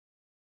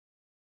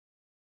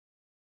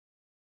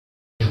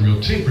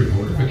tape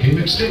recorder became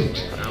extinct.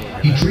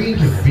 He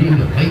dreamed of being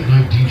a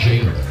late-night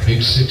DJ on the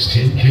Big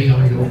 610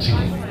 KILT,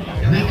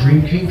 and that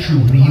dream came true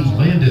when he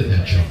landed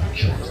that job at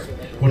Killer,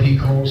 what he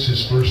calls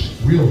his first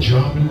real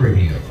job in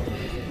radio.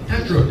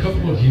 After a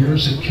couple of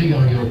years at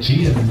KILT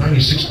and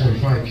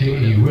 96.5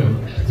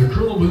 KAUM, the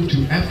Colonel moved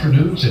to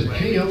afternoons at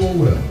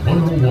KLOL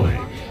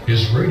 101.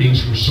 His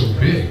ratings were so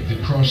big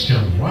that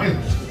crosstown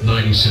rival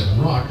 97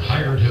 Rock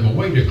hired him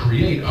away to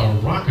create a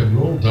rock and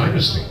roll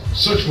dynasty.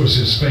 Such was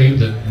his fame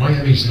that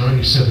Miami's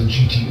 97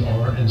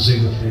 GTR and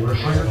Zeta 4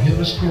 hired him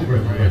as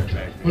program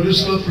director. But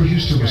his love for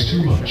Houston was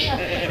too much,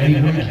 and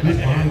he waved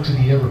goodbye to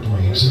the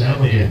Everglades and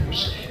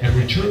Alligators and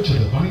returned to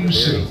the Bayou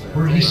City,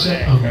 where he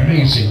set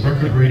amazing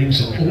record ratings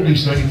at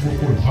Oldies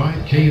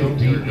 94.5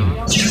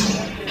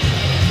 KLDE.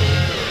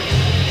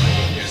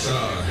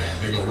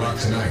 Rock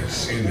tonight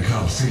in the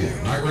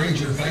Coliseum. Night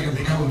Ranger, thank him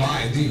for coming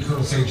by. Indeed,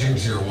 Colonel St.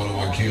 James here at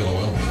 101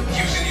 KLOL.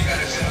 Houston, you got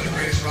to sit on the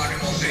greatest rock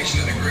and roll station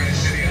in the greatest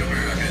city in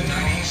America,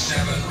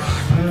 97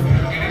 Rock.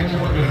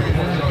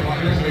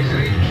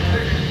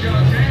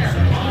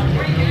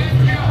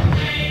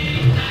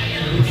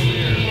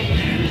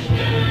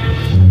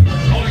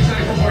 Only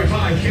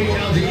 94.5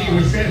 KLDE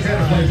with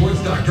Santana played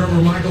Woodstock.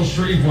 Drummer Michael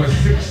Shreve was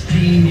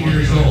 16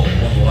 years old.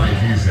 What a life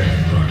he's had.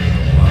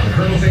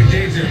 Colonel St.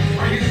 James here.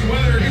 Our Houston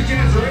weather, new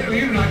chance of rain in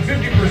the tonight,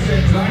 50%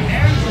 tonight,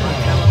 and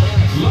tomorrow.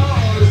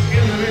 Lows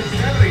in the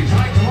mid-70s.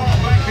 High tomorrow,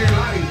 back there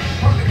 90.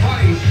 Perfect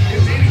Cloudy,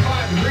 it's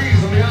 85 degrees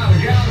on the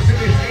island. Galveston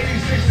City, it's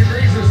 86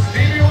 degrees with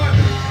Stevie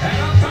Wonder. And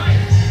uptight,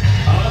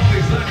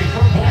 Oldies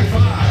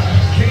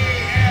 94.5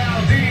 KLDE.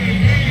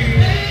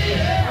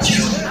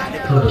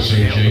 Colonel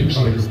St. James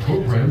later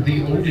programmed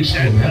the Oldies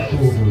format for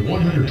over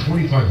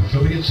 125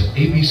 affiliates at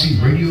ABC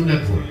radio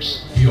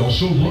networks. He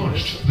also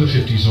launched the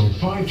 50s on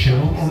 5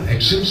 channel on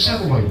XM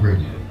satellite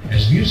radio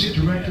as music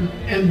director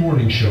and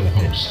morning show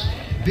host.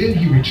 Then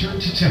he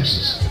returned to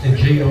Texas and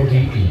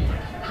KLDE.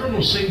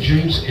 Colonel St.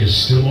 James is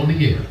still on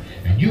the air,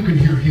 and you can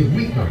hear him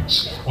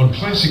weeknights on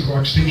classic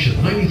rock station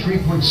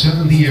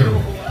 93.7 The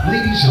Arrow.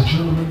 Ladies and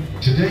gentlemen,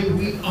 today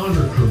we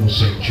honor Colonel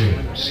St.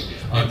 James,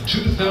 a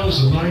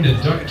 2009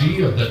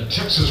 inductee of the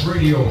Texas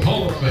Radio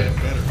Hall of Fame.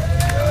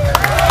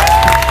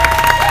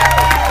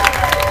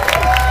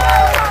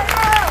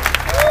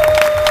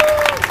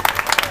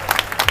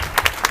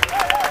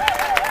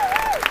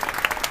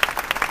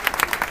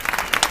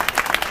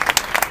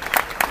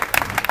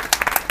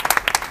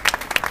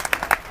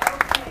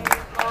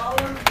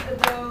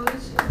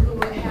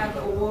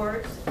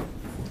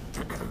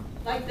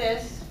 Like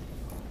this,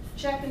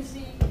 check and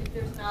see if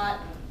there's not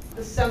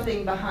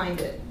something behind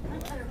it.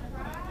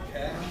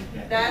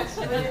 That's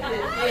what it is.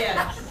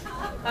 Yes,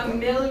 $1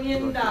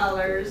 million.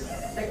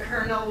 The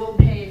Colonel will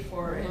pay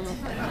for it.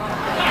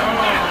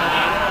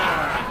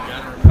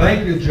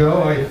 Thank you,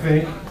 Joe. I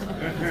think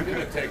it's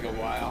gonna take a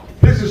while.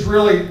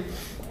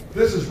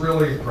 this is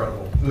really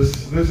incredible.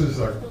 This is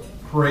a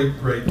great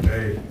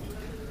day,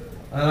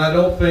 and I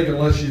don't think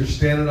unless you're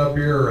standing up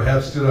here or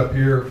have stood up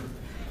here,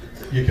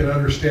 you can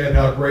understand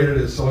how great it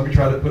is. So let me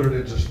try to put it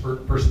into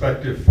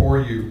perspective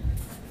for you.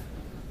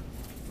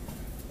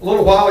 A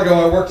little while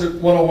ago, I worked at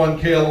 101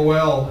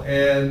 KLOL,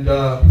 and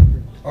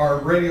our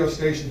radio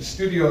station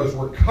studios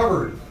were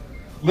covered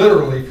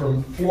literally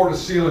from floor to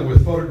ceiling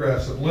with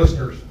photographs of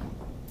listeners.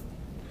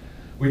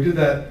 We did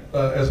that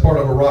as part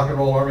of a rock and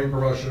roll army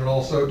promotion, and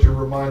also to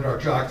remind our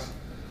jocks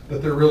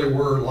that there really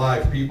were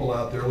live people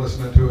out there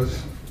listening to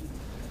us.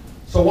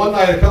 So one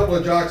night, a couple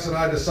of jocks and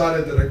I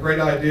decided that a great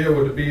idea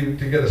would be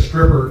to get a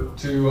stripper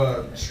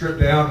to strip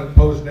down and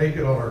pose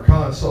naked on our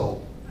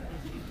console.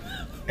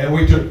 And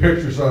we took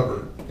pictures of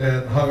her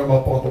and hung them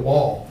up on the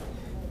wall.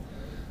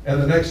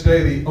 And the next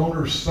day, the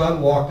owner's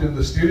son walked in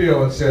the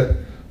studio and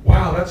said,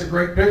 "Wow, that's a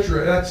great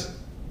picture.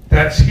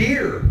 That's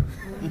here."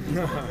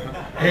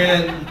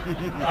 And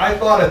I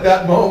thought at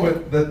that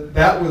moment that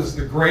that was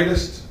the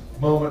greatest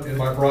moment in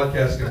my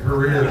broadcasting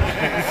career.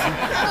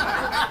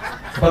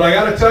 But I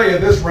got to tell you,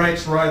 this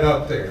ranks right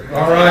up there.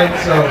 All right,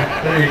 so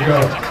there you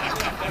go.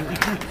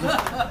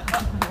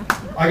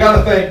 I got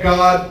to thank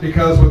God,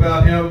 because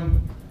without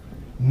him,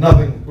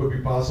 nothing would be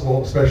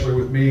possible, especially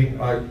with me.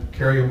 I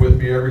carry him with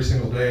me every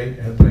single day,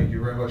 and thank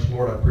you very much,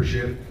 Lord. I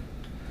appreciate it.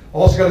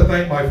 Also got to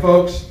thank my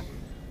folks.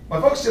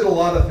 My folks did a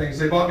lot of things.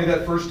 They bought me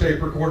that first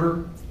tape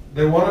recorder.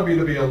 They wanted me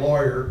to be a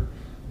lawyer,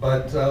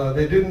 but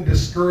they didn't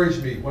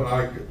discourage me when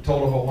I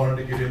told them I wanted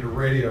to get into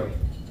radio.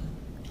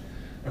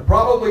 And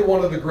probably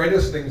one of the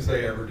greatest things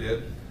they ever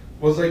did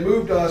was they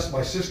moved us,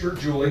 my sister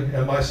Julie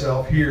and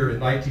myself, here in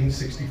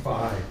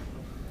 1965.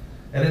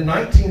 And in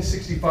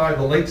 1965,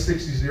 the late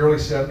 60s, the early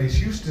 70s,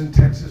 Houston,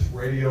 Texas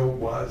radio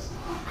was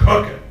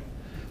cooking.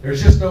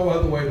 There's just no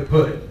other way to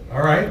put it,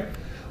 all right?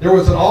 There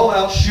was an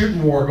all-out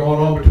shooting war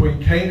going on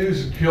between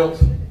K-News and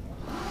Kilt.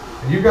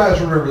 And you guys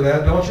remember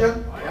that, don't you?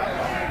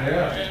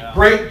 Yeah.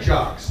 Great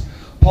jocks.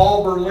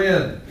 Paul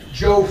Berlin,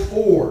 Joe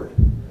Ford.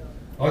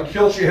 On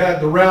Kilt, you had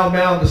the Round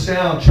Mound of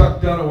Sound,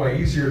 Chuck Dunaway.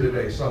 He's here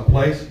today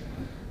someplace.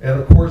 And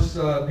of course,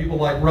 people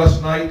like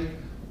Russ Knight.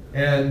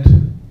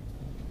 And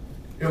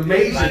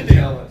amazing Lundy.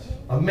 talent,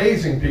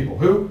 amazing people.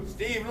 Who?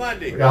 Steve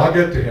Lundy. Yeah, I'll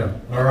get to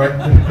him. All right.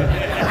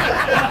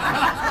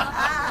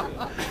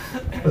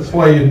 That's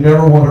why you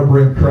never want to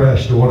bring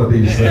Crash to one of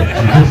these things.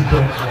 You just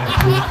don't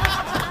want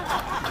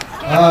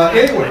to.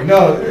 Anyway,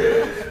 no.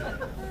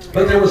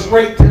 But there was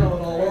great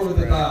talent all over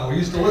the dial. We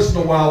used to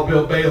listen to Wild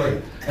Bill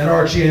Bailey and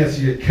Archie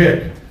Yancey at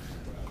Kick,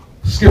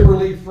 Skipper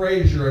Lee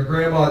Frazier and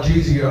Grandma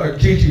Gigi on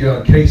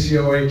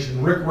KCOH,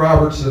 and Rick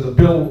Robertson and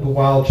Bill the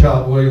Wild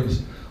Child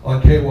Williams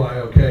on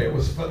KYOK. It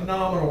was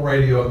phenomenal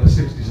radio in the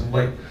 60s and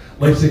late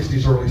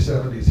 60s, early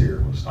 70s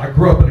here. I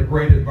grew up in a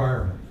great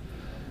environment.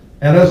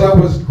 And as I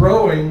was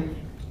growing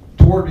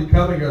toward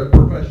becoming a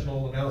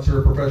professional announcer,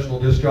 a professional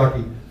disc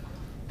jockey,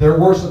 there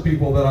were some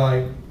people that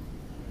I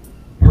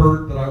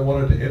heard that I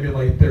wanted to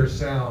emulate their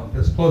sound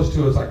as close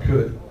to as I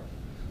could.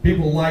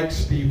 People like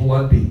Steve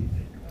Lundy,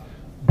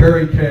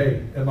 Barry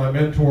Kay, and my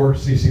mentor,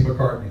 C.C.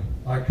 McCartney.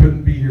 I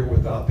couldn't be here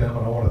without them,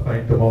 and I want to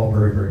thank them all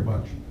very, very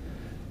much.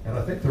 And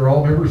I think they're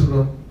all members of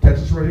the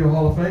Texas Radio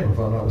Hall of Fame, if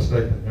I'm not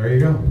mistaken. There you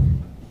go.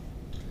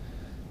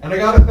 And I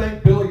got to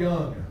thank Bill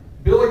Young.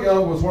 Bill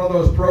Young was one of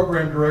those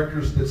program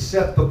directors that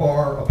set the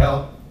bar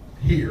about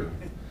here.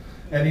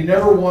 And he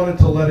never wanted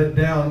to let it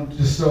down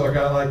just so a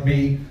guy like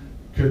me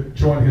could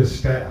join his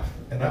staff.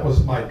 And that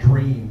was my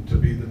dream, to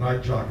be the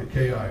night jock at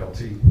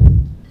KILT.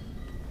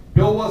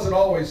 Bill wasn't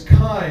always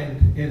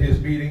kind in his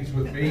meetings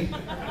with me,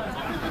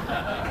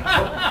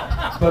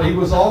 but he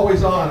was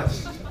always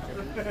honest.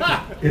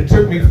 It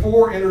took me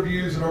 4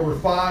 interviews and over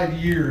 5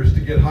 years to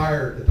get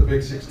hired at the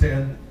Big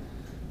 610.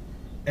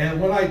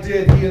 And when I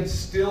did, he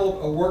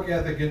instilled a work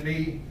ethic in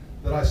me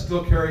that I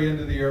still carry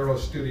into the Aero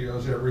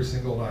studios every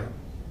single night.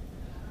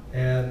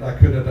 And I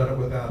couldn't have done it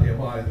without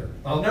him either.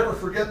 I'll never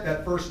forget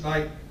that first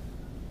night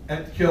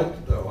at Kilt,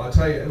 though. I'll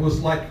tell you, it was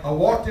like I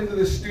walked into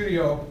this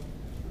studio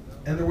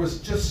and there was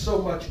just so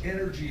much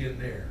energy in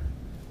there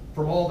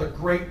from all the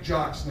great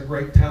jocks and the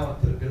great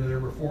talent that had been there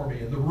before me.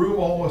 And the room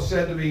almost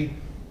said to me,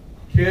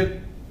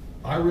 "Kid,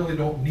 I really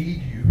don't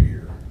need you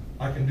here.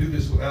 I can do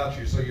this without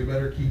you, so you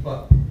better keep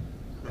up."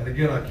 And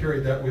again, I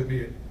carried that with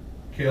me at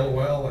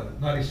KLOL and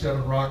at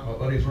 97 Rock. My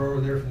buddies were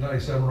over there from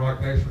 97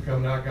 Rock. Thanks for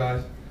coming out,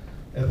 guys.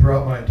 And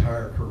throughout my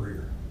entire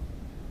career.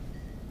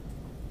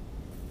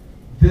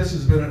 This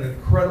has been an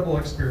incredible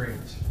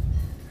experience.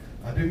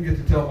 I didn't get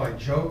to tell my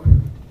joke,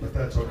 but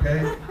that's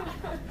okay.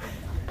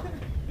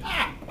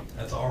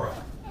 That's all right.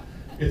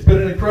 It's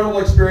been an incredible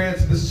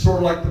experience. This is sort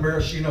of like the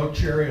maraschino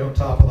cherry on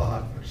top of the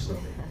hot fudge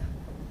sundae.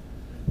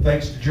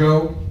 Thanks to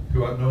Joe,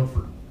 who I've known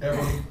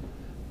forever,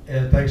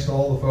 and thanks to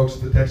all the folks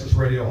at the Texas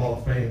Radio Hall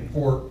of Fame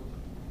for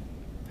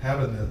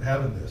having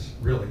this,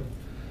 really,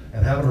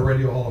 and having a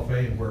Radio Hall of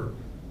Fame where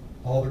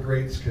all the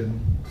greats can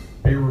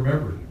be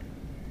remembered.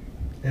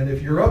 And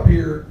if you're up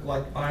here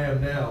like I am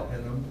now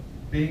and I'm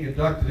being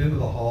inducted into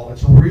the hall,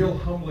 it's a real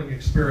humbling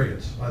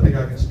experience. I think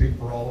I can speak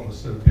for all of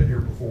us that have been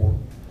here before.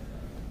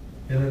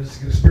 And it's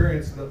an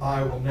experience that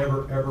I will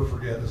never, ever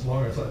forget as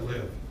long as I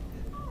live.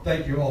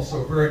 Thank you all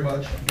so very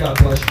much. God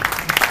bless you.